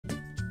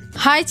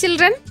Hi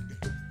children,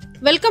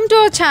 welcome to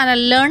our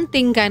channel Learn,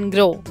 Think and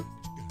Grow.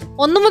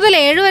 1 മുതൽ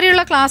 7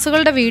 വരെയുള്ള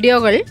ക്ലാസ്സുകളുടെ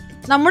വീഡിയോകൾ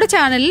നമ്മുടെ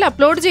ചാനലിൽ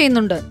അപ്ലോഡ്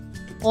ചെയ്യുന്നുണ്ട്.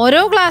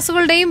 ഓരോ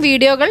ക്ലാസ്സുകളുടെയും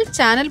വീഡിയോകൾ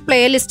ചാനൽ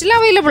പ്ലേലിസ്റ്റിൽ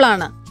അവൈലബിൾ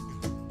ആണ്.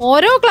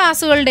 ഓരോ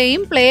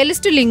ക്ലാസ്സുകളുടെയും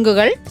പ്ലേലിസ്റ്റ്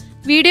ലിങ്കുകൾ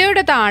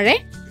വീഡിയോയുടെ താഴെ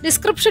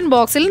ഡിസ്ക്രിപ്ഷൻ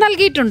ബോക്സിൽ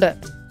നൽകിയിട്ടുണ്ട്.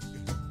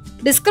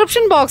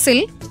 ഡിസ്ക്രിപ്ഷൻ ബോക്സിൽ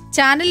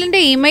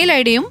ചാനലിൻ്റെ ഇമെയിൽ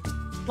ഐഡിയും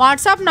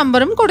വാട്സാപ്പ്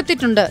നമ്പറും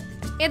കൊടുത്തിട്ടുണ്ട്.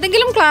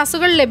 ഏതെങ്കിലും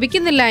ക്ലാസ്സുകൾ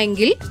ലഭിക്കുന്നില്ല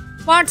എങ്കിൽ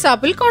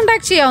വാട്സാപ്പിൽ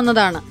കോൺടാക്ട്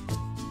ചെയ്യാവുന്നതാണ്.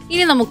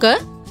 ഇനി നമുക്ക്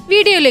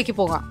വീഡിയോയിലേക്ക്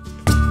പോകാം.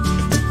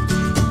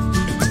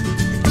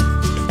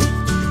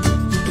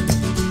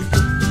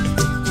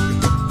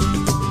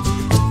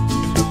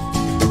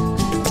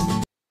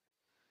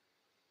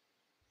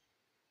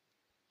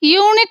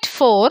 Unit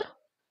 4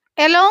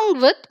 Along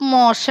with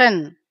motion.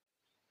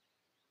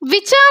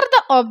 Which are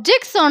the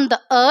objects on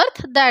the earth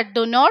that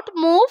do not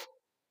move?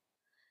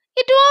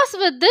 It was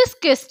with this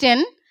question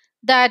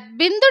that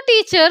Bindu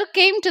teacher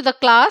came to the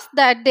class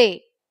that day.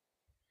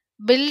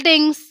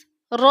 Buildings,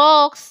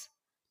 rocks,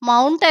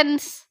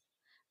 mountains.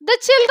 The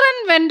children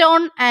went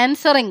on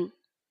answering.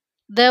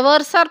 They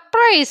were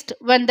surprised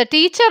when the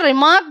teacher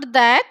remarked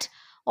that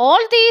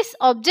all these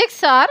objects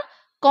are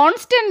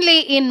constantly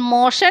in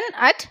motion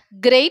at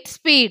great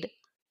speed.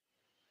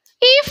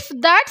 If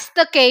that's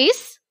the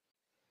case,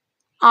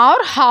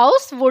 our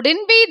house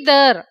wouldn't be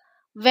there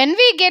when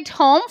we get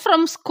home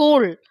from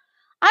school,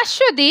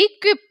 Ashwati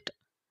quipped.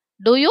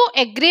 Do you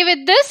agree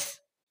with this?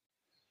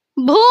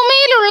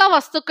 ഭൂമിയിലുള്ള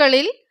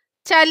വസ്തുക്കളിൽ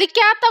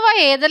ചലിക്കാത്തവ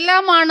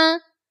ഏതെല്ലാമാണ്?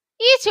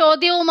 ഈ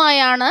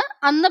ചോദ്യവുമായാണ്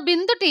അന്ന്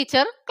Bindu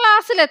teacher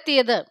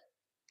ക്ലാസ്സിലെത്തിയത്.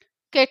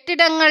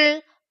 കെട്ടിടങ്ങൾ,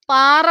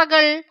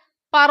 പാറകൾ,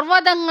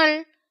 പർവ്വതങ്ങൾ.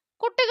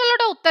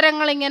 കുട്ടികളുടെ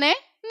ഉത്തരങ്ങൾ ഇങ്ങനെ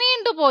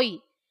നീണ്ടുപോയി.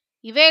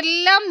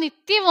 ഇവയെല്ലാം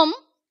നിത്യവും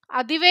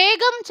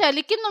അതിവേഗം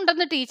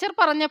ചലിക്കുന്നുണ്ടെന്ന് ടീച്ചർ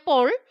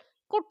പറഞ്ഞപ്പോൾ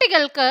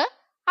കുട്ടികൾക്ക്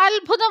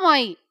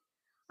അത്ഭുതമായി.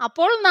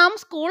 അപ്പോൾ നാം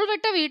സ്കൂൾ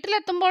വിട്ട്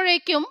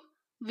വീട്ടിലെത്തുമ്പോഴേക്കും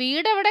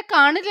വീടെവിടെ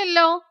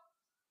കാണില്ലല്ലോ.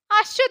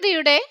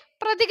 അശ്വതിയുടെ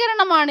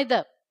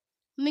പ്രതികരണമാണിത്.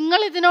 നിങ്ങൾ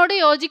ഇതിനോട്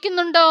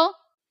യോജിക്കുന്നുണ്ടോ?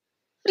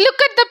 Look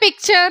at the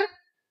picture.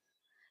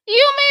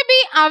 You may be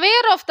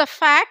aware of the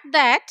fact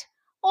that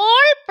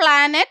all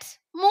planets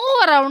move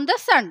around the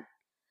sun.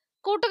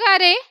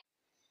 കൂട്ടുകാരെ,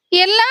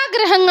 എല്ലാ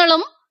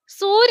ഗ്രഹങ്ങളും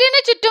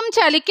സൂര്യന് ചുറ്റും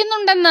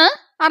ചലിക്കുന്നുണ്ടെന്ന്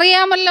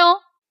അറിയാമല്ലോ.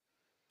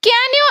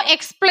 Can you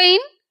explain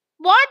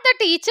what the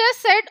teacher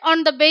said on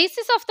the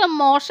basis of the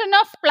motion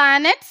of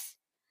planets?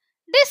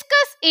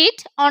 Discuss it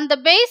on the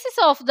basis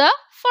of the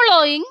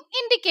following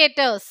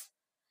indicators.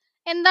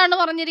 എന്താണ്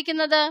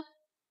പറഞ്ഞിരിക്കുന്നത്?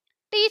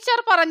 Teacher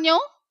പറഞ്ഞു,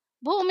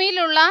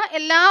 ഭൂമിയിലുള്ള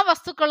എല്ലാ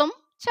വസ്തുക്കളും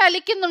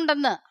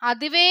ചലിക്കുന്നുണ്ടെന്ന്,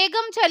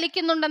 അതിവേഗം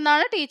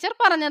ചലിക്കുന്നുണ്ടെന്നാണ് ടീച്ചർ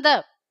പറഞ്ഞത്.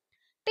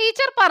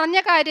 ടീച്ചർ പറഞ്ഞ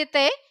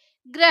കാര്യത്തെ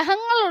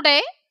ഗ്രഹങ്ങളുടെ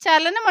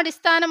ചലനം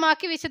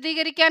അടിസ്ഥാനമാക്കി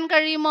വിശദീകരിക്കാൻ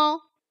കഴിയുമോ?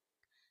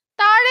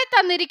 താഴെ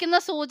തന്നിരിക്കുന്ന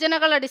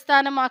സൂചനകൾ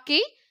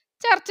അടിസ്ഥാനമാക്കി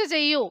ചർച്ച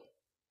ചെയ്യൂ.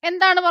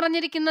 എന്താണ്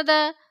പറഞ്ഞിരിക്കുന്നത്?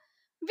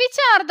 Which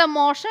are the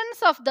motions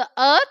of the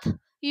earth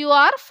you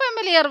are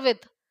familiar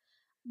with?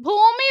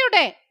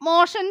 ഭൂമിയുടെ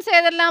മോഷൻസ്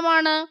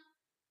ഏതെല്ലാമാണ്?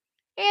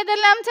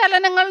 ഏതെല്ലാം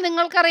ചലനങ്ങൾ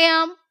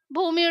നിങ്ങൾക്കറിയാം?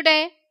 ഭൂമിയുടെ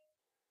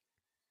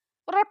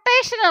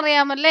റൊട്ടേഷൻ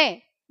അറിയാമല്ലേ?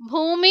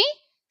 ഭൂമി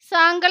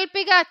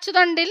സാങ്കല്പിക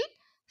അച്ചുതണ്ടിൽ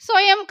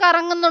സ്വയം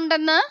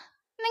കറങ്ങുന്നുണ്ടെന്ന്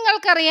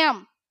നിങ്ങൾക്കറിയാം.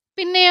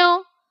 പിന്നെയോ,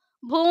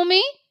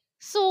 ഭൂമി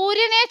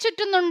സൂര്യനെ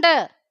ചുറ്റുന്നുണ്ട്.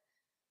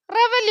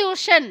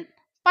 റെവല്യൂഷൻ,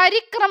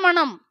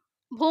 പരിക്രമണം.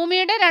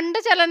 ഭൂമിയുടെ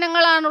 2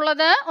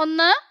 ചലനങ്ങളാണുള്ളത്.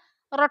 ഒന്ന്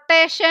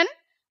റൊട്ടേഷൻ,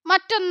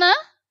 മറ്റൊന്ന്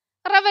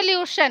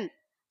റെവല്യൂഷൻ.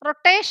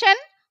 റൊട്ടേഷൻ,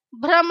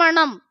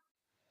 ഭ്രമണം.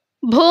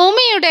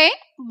 ഭൂമിയുടെ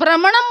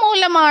ഭ്രമണം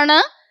മൂലമാണ്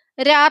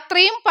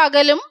രാത്രിയും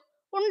പകലും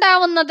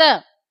ഉണ്ടാവുന്നത്.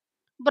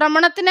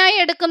 ഭ്രമണത്തിനായി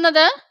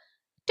എടുക്കുന്നത്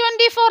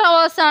 24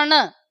 hours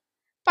ആണ്.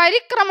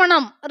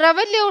 പരിക്രമണം,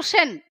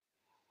 റെവല്യൂഷൻ.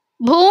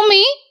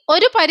 ഭൂമി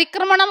ഒരു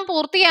പരിക്രമണം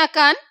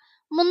പൂർത്തിയാക്കാൻ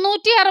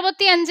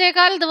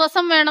 365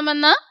 ദിവസം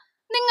വേണമെന്ന്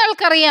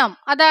നിങ്ങൾക്കറിയാം.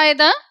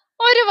 അതായത്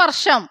 1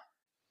 വർഷം.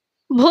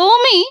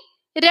 ഭൂമി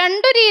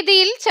 2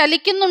 രീതിയിൽ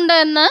ചലിക്കുന്നുണ്ട്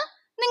എന്ന്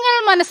നിങ്ങൾ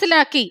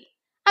മനസ്സിലാക്കി.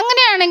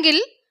 അങ്ങനെയാണെങ്കിൽ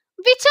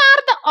which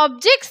are the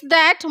objects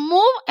that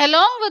move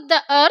along with the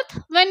earth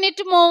when it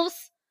moves?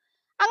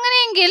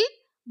 അങ്ങനെയെങ്കിൽ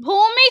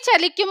ഭൂമി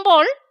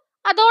ചലിക്കുമ്പോൾ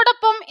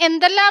അതോടൊപ്പം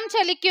എന്തെല്ലാം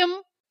ചലിക്കും?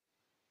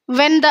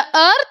 When the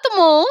earth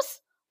moves,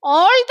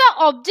 all the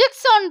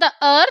objects on the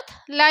earth,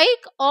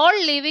 like all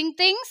living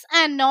things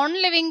and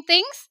non-living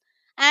things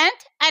and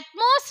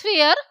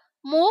atmosphere,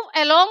 move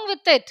along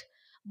with it.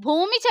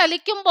 ഭൂമി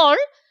ചലിക്കുമ്പോൾ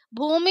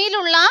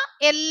ഭൂമിയിലുള്ള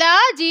എല്ലാ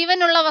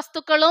ജീവനുള്ള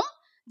വസ്തുക്കളും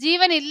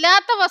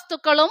ജീവനില്ലാത്ത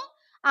വസ്തുക്കളും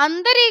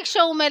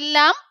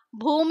അന്തരീക്ഷവുമെല്ലാം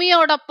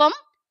ഭൂമിയോടൊപ്പം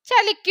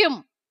ചലിക്കും.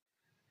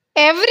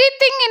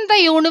 Everything in the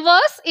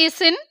universe is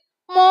in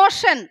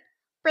motion.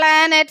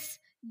 Planets,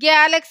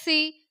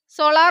 galaxy,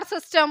 solar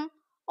system,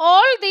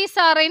 all these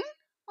are in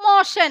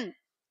motion.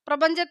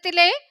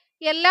 പ്രപഞ്ചത്തിലെ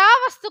എല്ലാ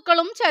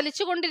വസ്തുക്കളും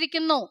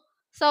ചലിച്ചുകൊണ്ടിരിക്കുന്നു.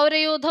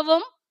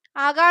 സൗരയൂഥവും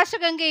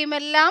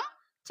ആകാശഗംഗയുമെല്ലാം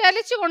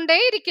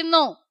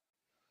ചലിച്ചുകൊണ്ടേയിരിക്കുന്നു.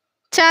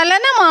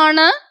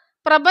 ചലനമാണ്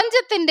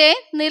പ്രപഞ്ചത്തിന്റെ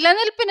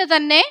നിലനിൽപ്പിന്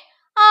തന്നെ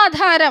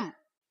ആധാരം.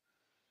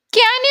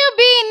 Can you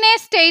be in a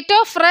state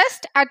of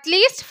rest at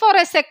least for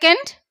a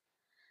second?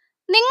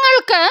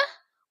 നിങ്ങൾക്ക്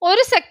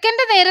ഒരു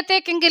സെക്കൻഡ്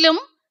നേരത്തേക്കെങ്കിലും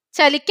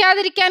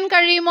ചലിക്കാതിരിക്കാൻ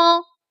കഴിയുമോ?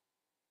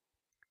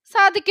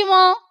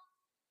 സാധിക്കുമോ?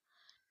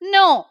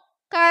 നോ.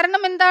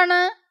 കാരണം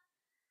എന്താണ്?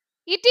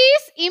 It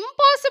is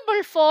impossible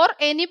for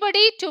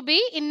anybody to be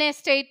in a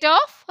state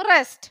of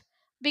rest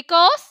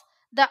because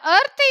the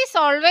earth is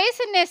always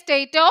in a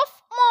state of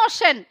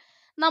motion.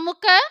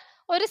 നമുക്ക്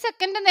ഒരു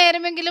second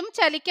നേരമെങ്കിലും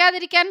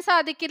ചലിക്കാതിരിക്കാൻ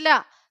സാധിക്കില്ല.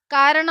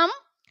 കാരണം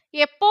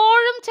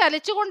എപ്പോഴും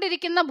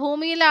ചലിച്ചുകൊണ്ടിരിക്കുന്ന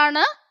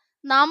ഭൂമിയിലാണ്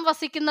നാം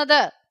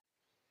വസിക്കുന്നത്.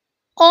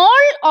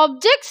 All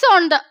objects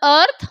on the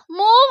earth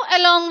move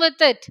along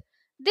with it.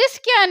 This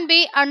can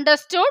be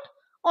understood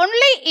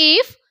only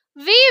if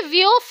we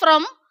view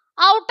from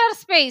outer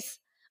space.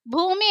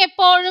 ഭൂമി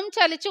എപ്പോഴും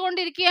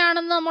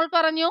ചലിച്ചുകൊണ്ടിരിക്കുകയാണെന്ന് നമ്മൾ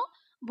പറഞ്ഞു.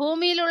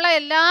 ഭൂമിയിലുള്ള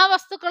എല്ലാ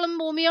വസ്തുക്കളും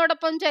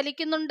ഭൂമിയോടൊപ്പം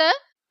ചലിക്കുന്നുണ്ട്.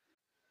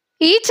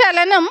 ഈ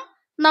ചലനം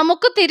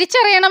നമുക്ക്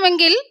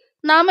തിരിച്ചറിയണമെങ്കിൽ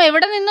നാം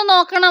എവിടെ നിന്ന്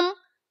നോക്കണം?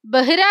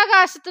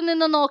 ബഹിരാകാശത്ത്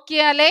നിന്ന്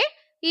നോക്കിയാലേ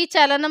ഈ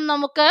ചലനം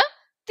നമുക്ക്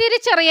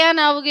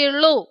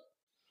തിരിച്ചറിയാനാവുകയുള്ളൂ.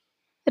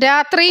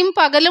 രാത്രിയും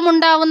പകലും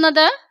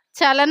ഉണ്ടാവുന്നത്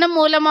ചലനം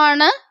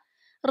മൂലമാണ്.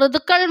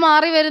 ഋതുക്കൾ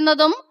മാറി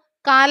വരുന്നതും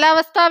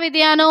കാലാവസ്ഥാ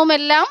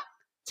വ്യതിയാനവുമെല്ലാം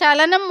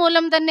ചലനം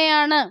മൂലം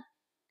തന്നെയാണ്.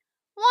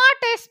 What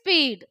a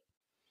speed!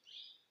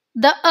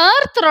 The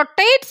earth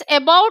rotates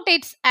about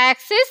its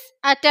axis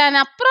at an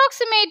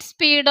approximate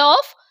speed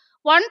of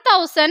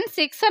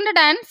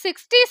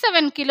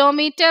 1667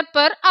 km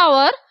per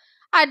hour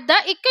at the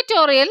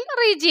equatorial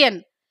region.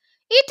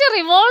 It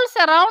revolves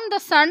around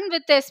the sun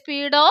with a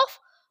speed of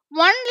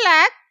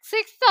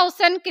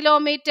 106,000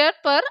 km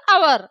per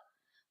hour.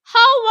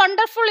 How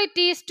wonderful it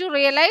is to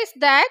realize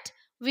that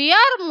we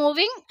are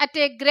moving at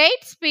a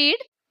great speed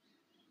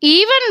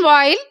even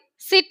while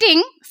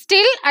sitting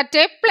still at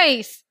a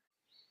place.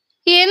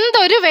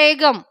 എന്തൊരു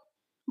വേഗം!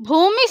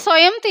 ഭൂമി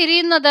സ്വയം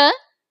തിരിയുന്നത്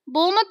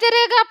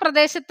ഭൂമധ്യരേഖാ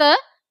പ്രദേശത്ത്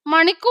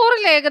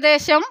മണിക്കൂറിൽ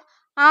ഏകദേശം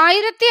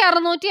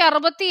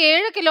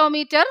 1667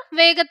 kilometre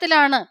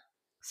വേഗത്തിലാണ്.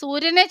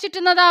 സൂര്യനെ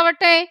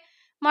ചുറ്റുന്നതാവട്ടെ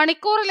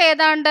മണിക്കൂറിൽ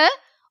ഏതാണ്ട്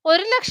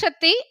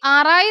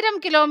 1,06,000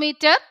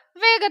 കിലോമീറ്റർ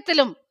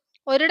വേഗത്തിലും.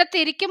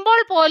 ഒരിടത്തിരിക്കുമ്പോൾ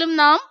പോലും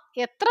നാം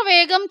എത്ര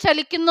വേഗം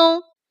ചലിക്കുന്നു!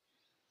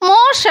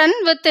 Motion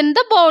within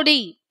the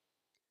body.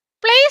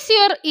 Place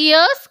your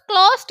ears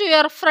close to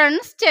your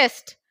friend's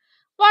chest.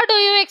 What do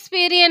you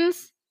experience?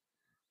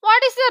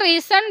 What is the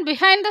reason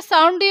behind the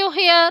sound you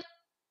hear?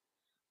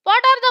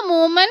 What are the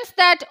movements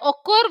that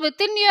occur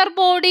within your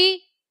body?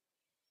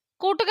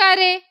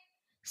 കൂട്ടുകാരെ,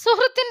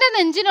 സുഹൃത്തിന്റെ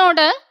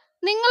നെഞ്ചിനോട്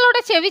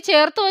നിങ്ങളുടെ ചെവി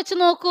ചേർത്ത് വെച്ച്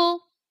നോക്കൂ.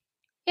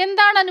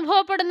 എന്താണ്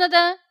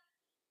അനുഭവപ്പെടുന്നത്?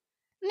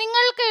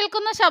 നിങ്ങൾ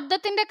കേൾക്കുന്ന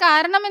ശബ്ദത്തിന്റെ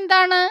കാരണം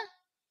എന്താണ്?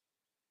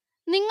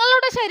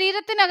 നിങ്ങളുടെ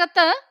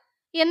ശരീരത്തിനകത്ത്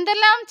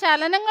എന്തെല്ലാം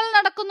ചലനങ്ങൾ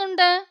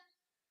നടക്കുന്നുണ്ട്?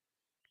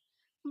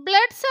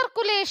 Blood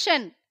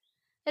circulation,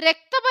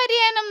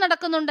 രക്തപര്യനം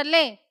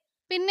നടക്കുന്നുണ്ടല്ലേ?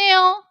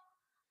 പിന്നെയോ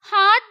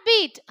ഹാർട്ട്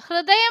ബീറ്റ്,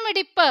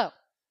 ഹൃദയമിടിപ്പ്.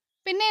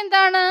 പിന്നെ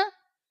എന്താണ്?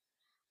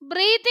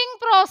 ബ്രീതിങ്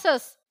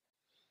പ്രോസസ്,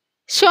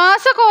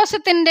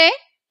 ശ്വാസകോശത്തിന്റെ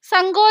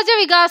സങ്കോച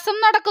വികാസം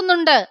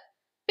നടക്കുന്നുണ്ട്.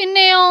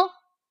 പിന്നെയോ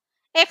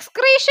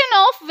excretion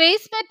of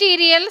waste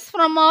materials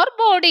from our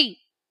body,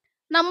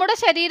 നമ്മുടെ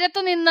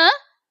ശരീരത്തു നിന്ന്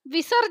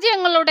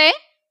വിസർജ്യങ്ങളുടെ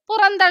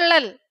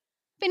പുറന്തള്ളൽ.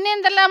 പിന്നെ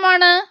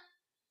എന്തെല്ലാമാണ്?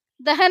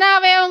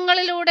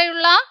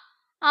 ദഹനാവയവങ്ങളിലൂടെയുള്ള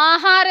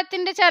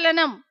ആഹാരത്തിന്റെ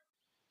ചലനം.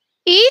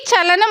 ഈ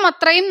ചലനം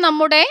അത്രയും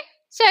നമ്മുടെ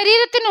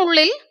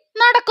ശരീരത്തിനുള്ളിൽ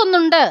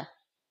നടക്കുന്നുണ്ട്.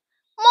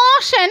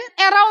 മോഷൻ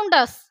അറൗണ്ട്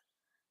us,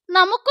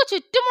 നമുക്ക്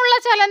ചുറ്റുമുള്ള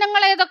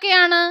ചലനങ്ങൾ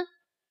ഏതൊക്കെയാണ്?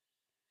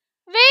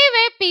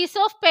 Wave A piece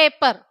of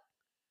paper.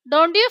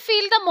 Don't you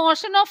feel the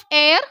motion of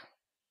air?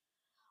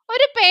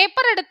 ഒരു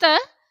പേപ്പർ എടുത്ത്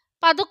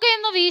പതുക്കെ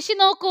ഒന്ന് വീശി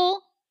നോക്കൂ.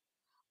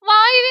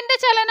 വായുവിന്റെ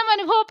ചലനം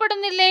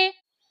അനുഭവപ്പെടുന്നില്ലേ?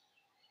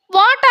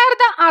 What are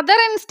the other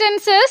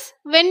instances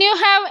when you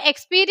have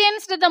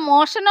experienced the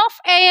motion of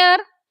air?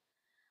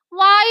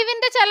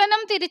 വായുവിന്റെ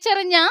ചലനം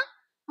തിരിച്ചറിഞ്ഞ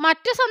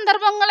മറ്റു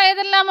സന്ദർഭങ്ങൾ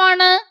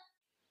ഏതെല്ലാമാണ്?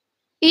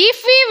 If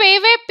we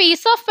wave a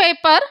piece of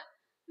paper,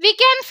 we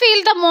can feel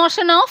the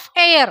motion of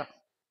air.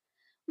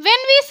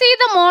 When we see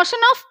the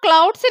motion of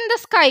clouds in the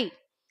sky,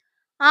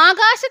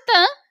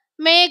 ആകാശത്ത്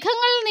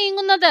മേഘങ്ങൾ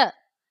നീങ്ങുന്നത്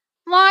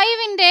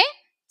വായുവിന്റെ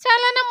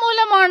ചലനം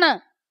മൂലമാണ്.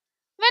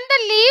 When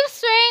the leaves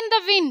sway in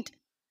the wind,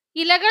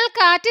 ഇലകൾ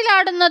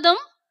കാറ്റിലാടുന്നതും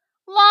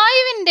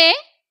വായുവിന്റെ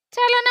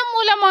ചലനം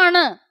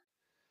മൂലമാണ്.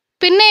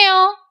 പിന്നെയോ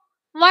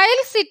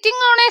while sitting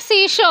on a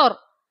seashore,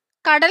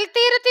 കടൽ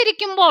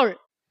തീരത്തിരിക്കുമ്പോൾ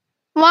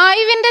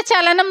വായുവിന്റെ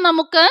ചലനം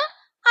നമുക്ക്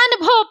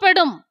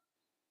അനുഭവപ്പെടും.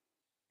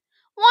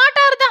 What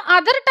are the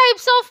other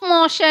types of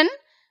motion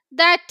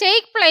that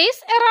take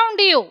place around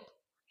you?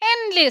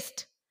 Enlist.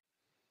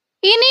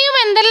 ഇനിയും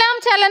എന്തെല്ലാം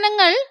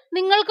ചലനങ്ങൾ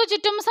നിങ്ങൾക്ക്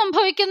ചുറ്റും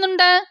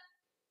സംഭവിക്കുന്നുണ്ട്?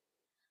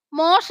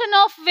 മോഷൻ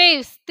ഓഫ്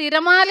വേവ്സ്,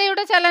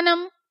 തിരമാലയുടെ ചലനം.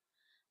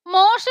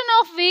 മോഷൻ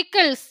ഓഫ്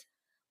വെഹിക്കിൾസ്,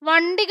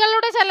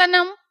 വണ്ടികളുടെ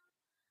ചലനം.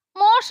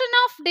 Motion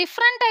of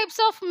different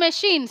types of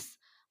machines,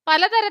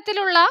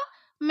 പലതരത്തിലുള്ള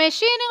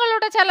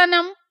മെഷീനുകളുടെ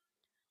ചലനം.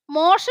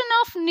 Motion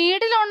of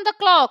needle on the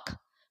clock,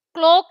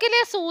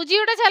 ക്ലോക്കിലെ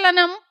സൂചിയുടെ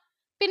ചലനം.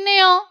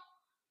 പിന്നെയോ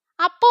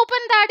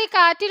അപ്പൂപ്പൻ താടി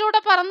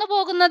കാറ്റിലൂടെ പറന്നു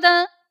പോകുന്നത്,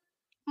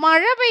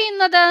 മഴ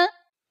പെയ്യുന്നത്,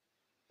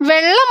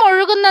 വെള്ളം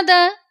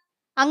ഒഴുകുന്നത്,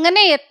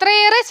 അങ്ങനെ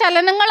എത്രയേറെ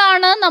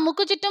ചലനങ്ങളാണ്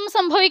നമുക്ക് ചുറ്റും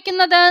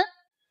സംഭവിക്കുന്നത്.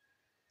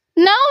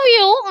 Now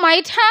you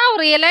might have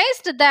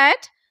realized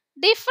that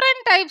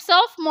different types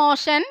of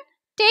motion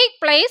take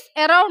place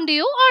around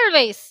you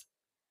always.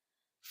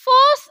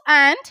 Force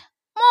and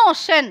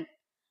motion.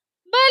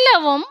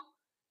 ബലവും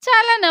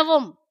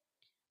ചലനവും.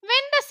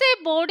 When does a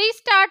body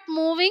start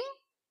moving?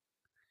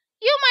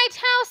 You might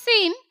have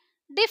seen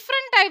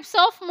different types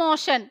of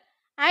motion,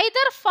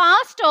 either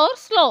fast or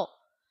slow.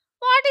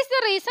 What is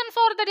the reason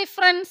for the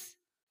difference?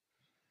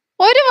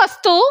 ഒരു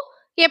വസ്തു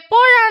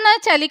എപ്പോഴാണ്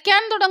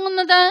ചലിക്കാൻ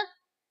തുടങ്ങുന്നത്?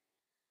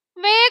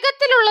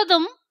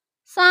 വേഗത്തിലുള്ളതും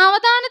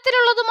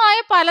സാവധാനത്തിലുള്ളതുമായ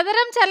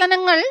പലതരം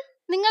ചലനങ്ങൾ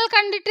നിങ്ങൾ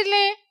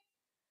കണ്ടിട്ടില്ലേ?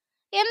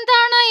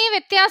 എന്താണ് ഈ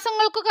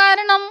വ്യത്യാസങ്ങൾക്ക്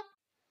കാരണം?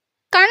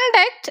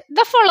 Conduct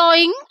the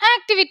following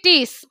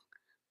activities.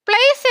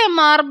 Place a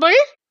marble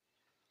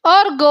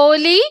or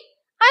goalie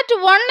at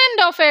one end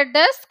of a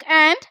desk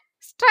and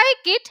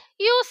strike it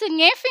using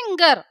a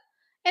finger.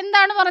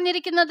 എന്താണ്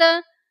പറഞ്ഞിരിക്കുന്നത്?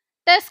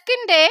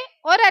 ഡെസ്കിന്റെ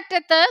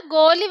ഒരറ്റത്ത്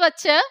ഗോലി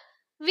വച്ച്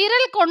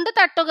വിരൽ കൊണ്ട്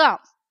തട്ടുക.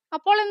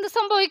 അപ്പോൾ എന്ത്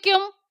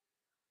സംഭവിക്കും?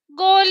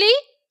 ഗോലി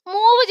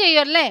മൂവ്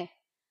ചെയ്യല്ലേ?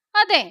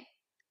 അതെ.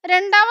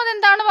 രണ്ടാമത്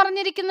എന്താണ്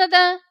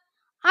പറഞ്ഞിരിക്കുന്നത്?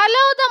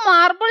 Allow the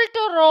marble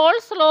to roll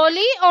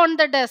slowly on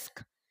the desk.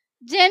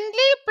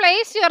 Gently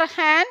place your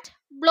hand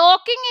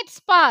blocking its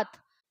path.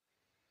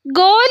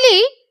 ഗോലി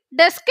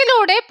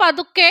ഡെസ്കിലൂടെ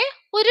പതുക്കെ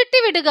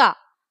ഉരുട്ടിവിടുക.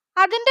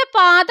 അതിന്റെ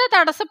പാത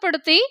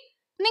തടസ്സപ്പെടുത്തി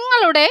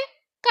നിങ്ങളുടെ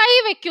കൈ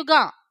വയ്ക്കുക.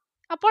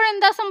 അപ്പോൾ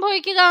എന്താ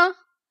സംഭവിക്കുക?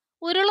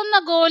 ഉരുളുന്ന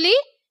ഗോലി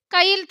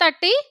കയ്യിൽ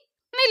തട്ടി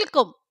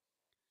നിൽക്കും.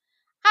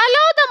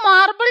 Allow the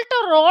marble to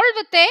roll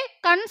with a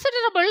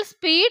considerable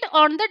speed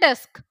on the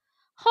desk.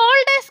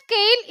 Hold a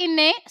scale in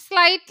a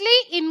slightly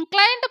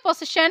inclined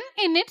position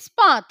in its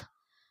path.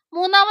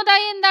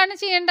 മൂന്നാമതായി എന്താണ്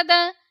ചെയ്യേണ്ടത്?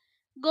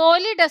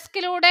 ഗോലി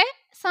ഡെസ്കിലൂടെ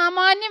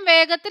സാമാന്യം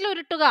വേഗത്തിൽ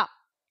ഉരുട്ടുക.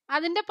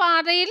 അതിന്റെ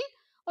പാതയിൽ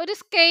ഒരു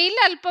സ്കെയിൽ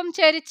അല്പം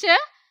ചരിച്ച്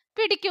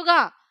പിടിക്കുക.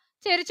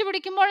 ചരിച്ചു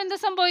പിടിക്കുമ്പോൾ എന്ത്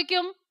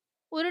സംഭവിക്കും?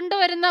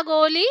 ഉരുണ്ടുവരുന്ന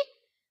ഗോലി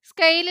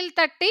സ്കെയിലിൽ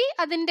തട്ടി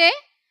അതിന്റെ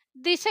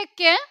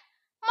ദിശയ്ക്ക്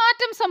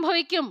മാറ്റം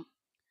സംഭവിക്കും.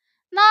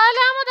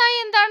 നാലാമതായി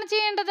എന്താണ്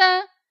ചെയ്യേണ്ടത്?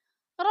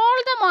 Roll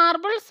the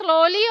marble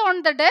slowly on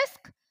the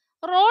desk.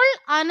 Roll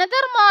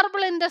another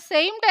marble in the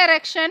same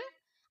direction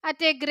at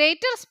a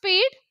greater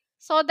speed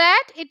so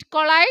that it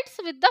collides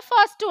with the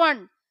first one.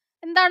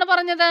 എന്താണ്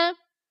പറഞ്ഞത്?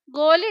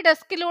 ഗോലി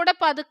ഡെസ്കിലൂടെ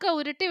പതുക്കെ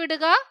ഉരുട്ടി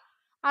വിടുക.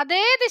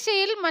 അതേ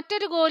ദിശയിൽ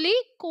മറ്റൊരു ഗോലി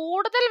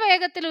കൂടുതൽ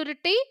വേഗത്തിൽ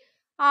ഉരുട്ടി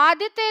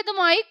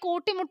ആദ്യത്തേതുമായി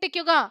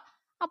കൂട്ടിമുട്ടിക്കുക.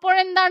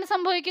 അപ്പോഴെന്താണ്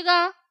സംഭവിക്കുക?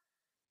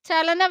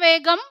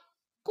 ചലനവേഗം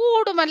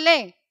കൂടുമല്ലേ?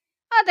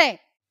 അതെ.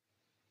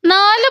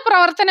 4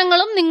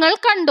 പ്രവർത്തനങ്ങളും നിങ്ങൾ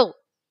കണ്ടു.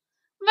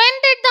 When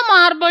did the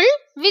marble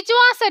which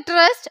was at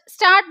rest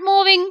start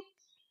moving?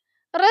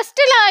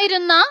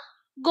 റെസ്റ്റിലായിരുന്ന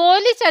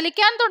ഗോലി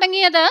ചലിക്കാൻ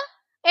തുടങ്ങിയത്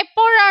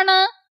എപ്പോഴാണ്?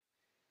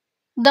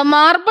 The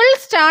marble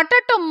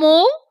started to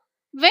move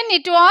when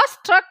it was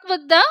struck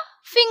with the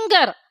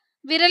finger.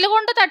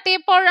 വിരലുകൊണ്ട്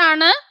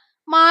തട്ടിയപ്പോഴാണ്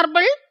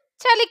marble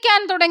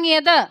ചലിക്കാൻ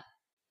തുടങ്ങിയത്.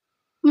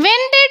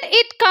 When did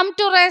it come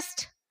to rest?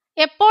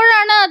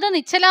 എപ്പോഴാണ് അത്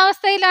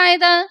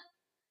നിശ്ചലാവസ്ഥയിലായത്?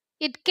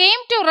 It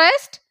came to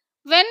rest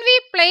when we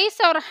place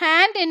our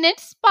hand in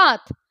its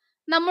path.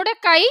 നമ്മുടെ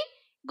കൈ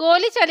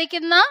ഗോലി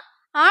ചലിക്കുന്ന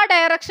ആ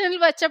ഡയറക്ഷനിൽ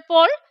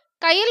വെച്ചപ്പോൾ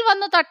കയ്യിൽ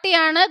വന്നു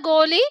തട്ടിയാണ്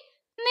ഗോലി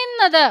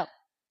നിന്നത്.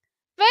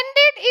 When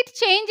did it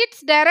change its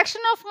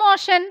direction of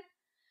motion?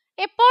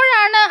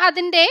 എപ്പോഴാണ്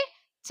അതിന്റെ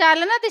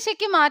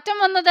ചലനദിശയ്ക്ക് മാറ്റം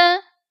വന്നത്?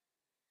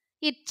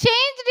 It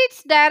changed its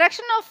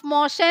direction of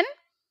motion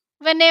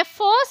when a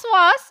force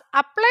was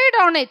applied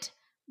on it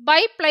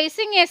by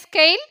placing a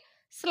scale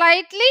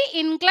slightly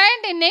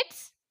inclined in its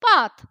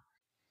path.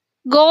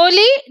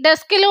 ഗോലി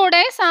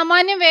ഡെസ്കിലൂടെ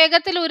സാമാന്യം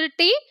വേഗത്തിൽ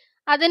ഉരുട്ടി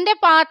അതിന്റെ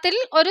പാത്തിൽ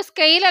ഒരു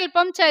സ്കെയിൽ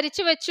അല്പം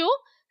ചരിച്ചു വെച്ചു.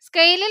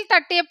 സ്കെയിലിൽ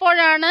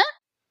തട്ടിയപ്പോഴാണ്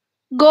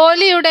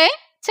ഗോലിയുടെ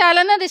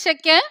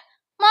ചലനദിശയ്ക്ക്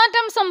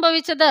മാറ്റം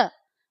സംഭവിച്ചത്.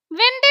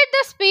 When did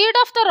the speed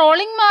of the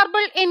rolling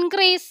marble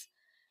increase?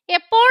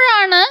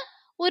 എപ്പോഴാണ്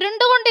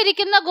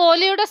ഉരുണ്ടുകൊണ്ടിരിക്കുന്ന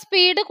ഗോലിയുടെ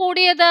സ്പീഡ്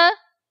കൂടിയത്?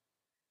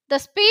 The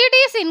speed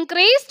is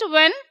increased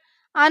when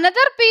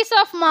another piece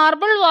of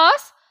marble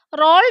was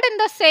rolled in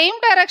the same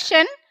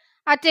direction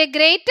at a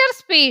greater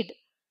speed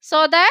so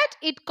that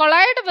it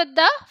collided with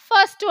the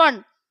first one.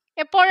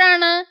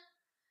 എപ്പോഴാണ്?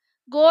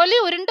 ഗോലി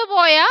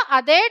ഉരുണ്ടുപോയ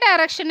അതേ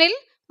ഡയറക്ഷനിൽ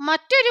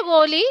മറ്റൊരു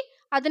ഗോലി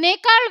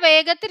അതിനേക്കാൾ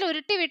വേഗത്തിൽ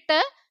ഉരുട്ടിവിട്ട്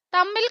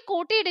തമ്മിൽ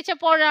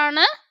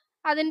കൂട്ടിയിടിച്ചപ്പോഴാണ്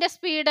അതിന്റെ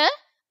സ്പീഡ്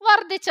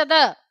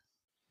വർദ്ധിച്ചത്.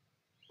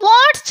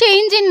 What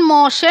change in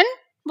motion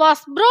was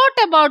brought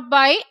about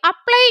by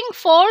applying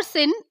force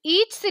in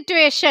each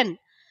situation?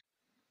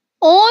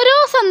 ഓരോ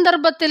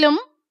സന്ദർഭത്തിലും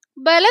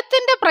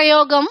ബലത്തിന്റെ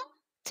പ്രയോഗം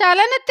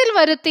ചലനത്തിൽ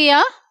വരുത്തിയ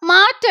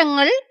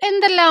മാറ്റങ്ങൾ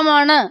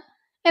എന്തെല്ലാമാണ്?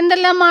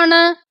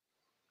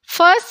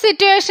 ഫസ്റ്റ്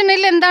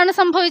സിറ്റുവേഷനിൽ എന്താണ്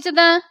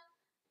സംഭവിച്ചത്?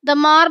 The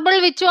marble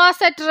which was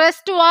at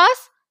rest was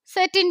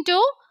set into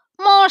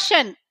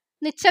motion.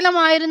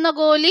 നിശ്ചലമായിരുന്ന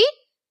ഗോലി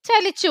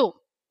ചലിച്ചു.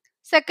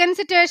 Second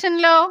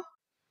സിറ്റുവേഷനിലോ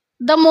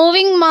The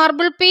moving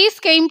marble piece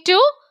came to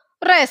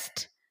rest.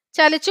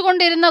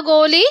 ചലിച്ചുകൊണ്ടിരുന്ന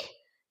ഗോലി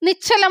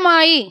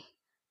നിശ്ചലമായി.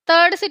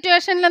 തേർഡ്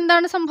സിറ്റുവേഷനിൽ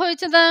എന്താണ്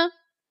സംഭവിച്ചത്?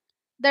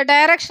 The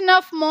direction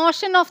of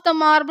motion of the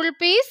marble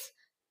piece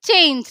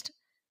changed.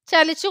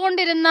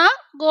 ചലിച്ചുകൊണ്ടിരുന്ന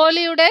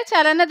ഗോലിയുടെ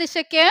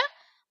ചലനദിശയ്ക്ക്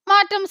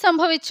മാറ്റം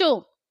സംഭവിച്ചു.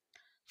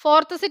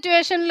 Fourth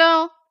സിറ്റുവേഷനിലോ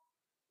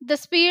the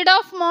speed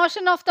of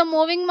motion of the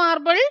moving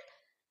marble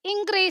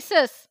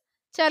increases.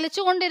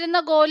 ചലിച്ചുകൊണ്ടിരുന്ന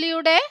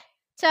ഗോലിയുടെ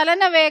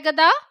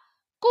ചലനവേഗത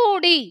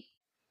കൂടി.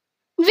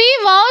 We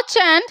watch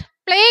and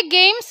play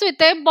games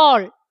with a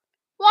ball.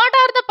 What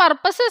are the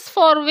purposes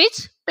for which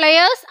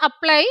players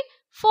apply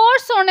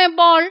force on a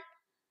ball?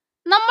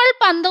 നമ്മൾ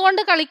പന്ത് കൊണ്ട്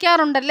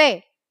കളിക്കാറുണ്ടല്ലേ,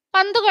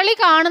 പന്തുകളി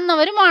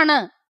കാണുന്നവരുമാണ്.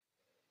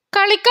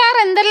 കളിക്കാർ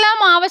എന്തെല്ലാം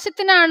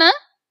ആവശ്യത്തിനാണ്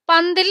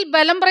പന്തിൽ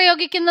ബലം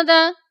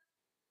പ്രയോഗിക്കുന്നത്?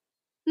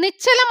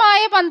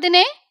 നിശ്ചലമായ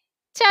പന്തിനെ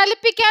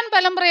ചലിപ്പിക്കാൻ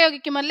ബലം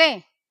പ്രയോഗിക്കുമല്ലേ?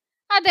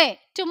 അതെ,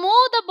 to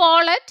move the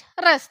ball at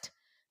rest.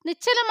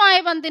 നിശ്ചലമായ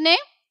പന്തിനെ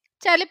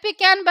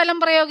ചലിപ്പിക്കാൻ ബലം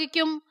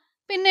പ്രയോഗിക്കും.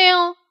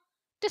 പിന്നെയോ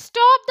to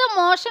stop the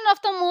motion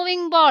of the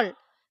moving ball.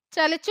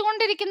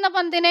 ചലിച്ചുകൊണ്ടിരിക്കുന്ന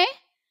പന്തിനെ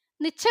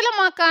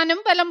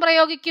നിശ്ചലമാക്കാനും ബലം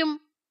പ്രയോഗിക്കും.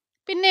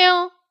 പിന്നെയോ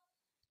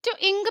to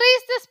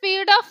increase the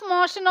speed of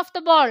motion of the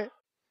ball.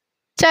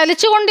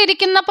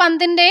 ചലിച്ചുകൊണ്ടിരിക്കുന്ന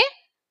പന്തിന്റെ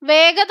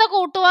വേഗത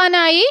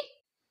കൂട്ടുവാനായി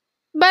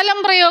ബലം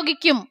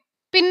പ്രയോഗിക്കും.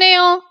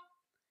 പിന്നെയോ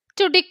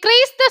to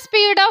decrease the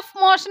speed of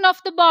motion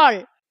of the ball.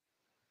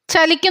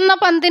 ചലിക്കുന്ന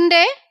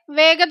പന്തിന്റെ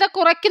വേഗത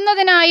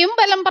കുറയ്ക്കുന്നതിനായും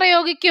ബലം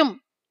പ്രയോഗിക്കും.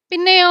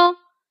 പിന്നെയോ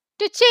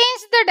to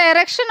change the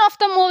direction of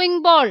the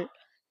moving ball.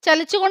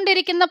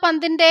 ചലിച്ചുകൊണ്ടിരിക്കുന്ന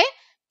പന്തിന്റെ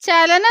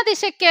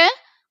ചലനദിശയ്ക്ക്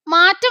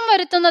മാറ്റം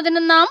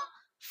വരുത്തുന്നതിന് നാം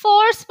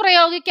force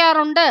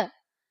പ്രയോഗിക്കാറുണ്ട്.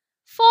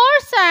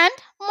 Force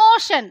and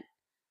motion.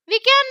 We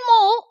can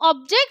move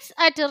objects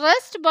at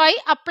rest by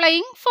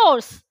applying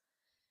force.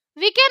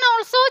 We can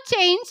also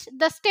change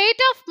the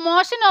state of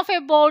motion of a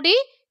body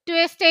to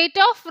a state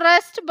of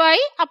rest by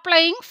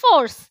applying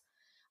force.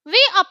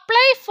 We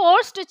apply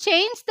force to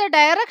change the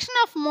direction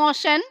of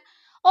motion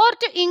or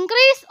to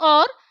increase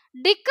or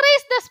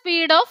decrease the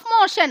speed of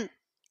motion.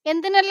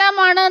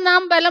 എന്തിനെല്ലാമാണ്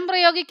നാം ബലം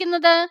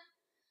പ്രയോഗിക്കുന്നത്?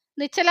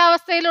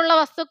 നിശ്ചലാവസ്ഥയിലുള്ള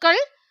വസ്തുക്കൾ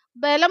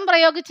ബലം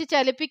പ്രയോഗിച്ച്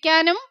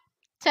ചലിപ്പിക്കാനും,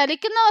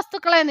 ചലിക്കുന്ന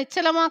വസ്തുക്കളെ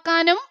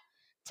നിശ്ചലമാക്കാനും,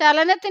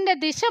 ചലനത്തിന്റെ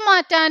ദിശ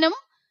മാറ്റാനും,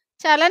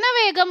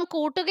 ചലനവേഗം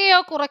കൂട്ടുകയോ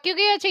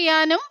കുറയ്ക്കുകയോ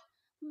ചെയ്യാനും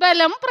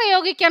ബലം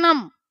പ്രയോഗിക്കണം.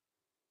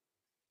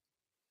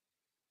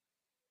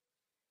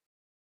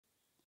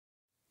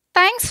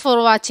 Thanks for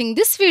watching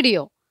this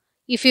video.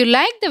 If you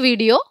like the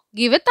video,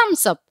 give a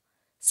thumbs up.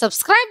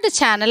 Subscribe the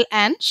channel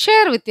and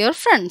share with your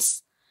friends.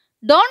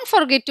 Don't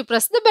forget to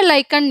press the bell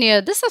icon near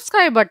the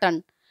subscribe button.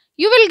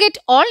 You will get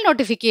all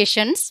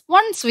notifications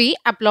once we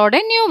upload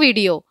a new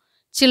video.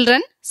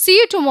 Children, see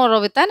you tomorrow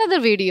with another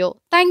video.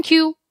 Thank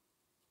you.